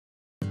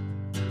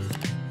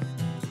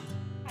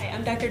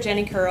I'm Dr.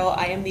 Jenny Curro.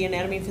 I am the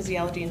anatomy and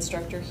physiology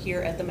instructor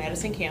here at the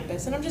Madison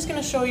campus, and I'm just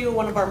going to show you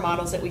one of our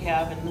models that we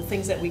have and the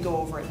things that we go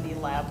over in the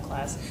lab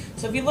class.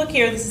 So if you look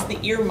here, this is the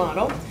ear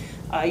model.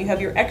 You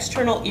have your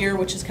external ear,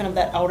 which is kind of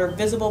that outer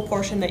visible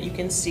portion that you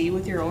can see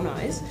with your own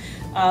eyes.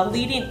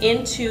 Leading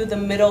into the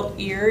middle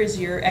ear is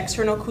your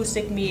external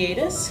acoustic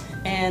meatus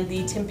and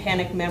the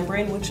tympanic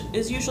membrane, which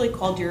is usually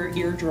called your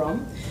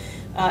eardrum.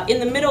 In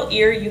the middle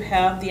ear, you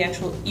have the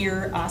actual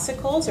ear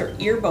ossicles, or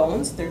ear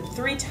bones. They're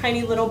three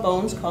tiny little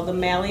bones called the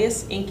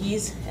malleus,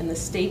 incus, and the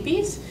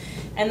stapes.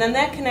 And then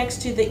that connects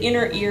to the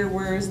inner ear,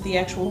 where is the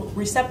actual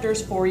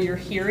receptors for your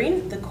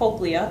hearing, the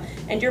cochlea,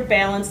 and your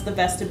balance, the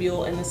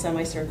vestibule, and the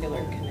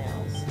semicircular canal.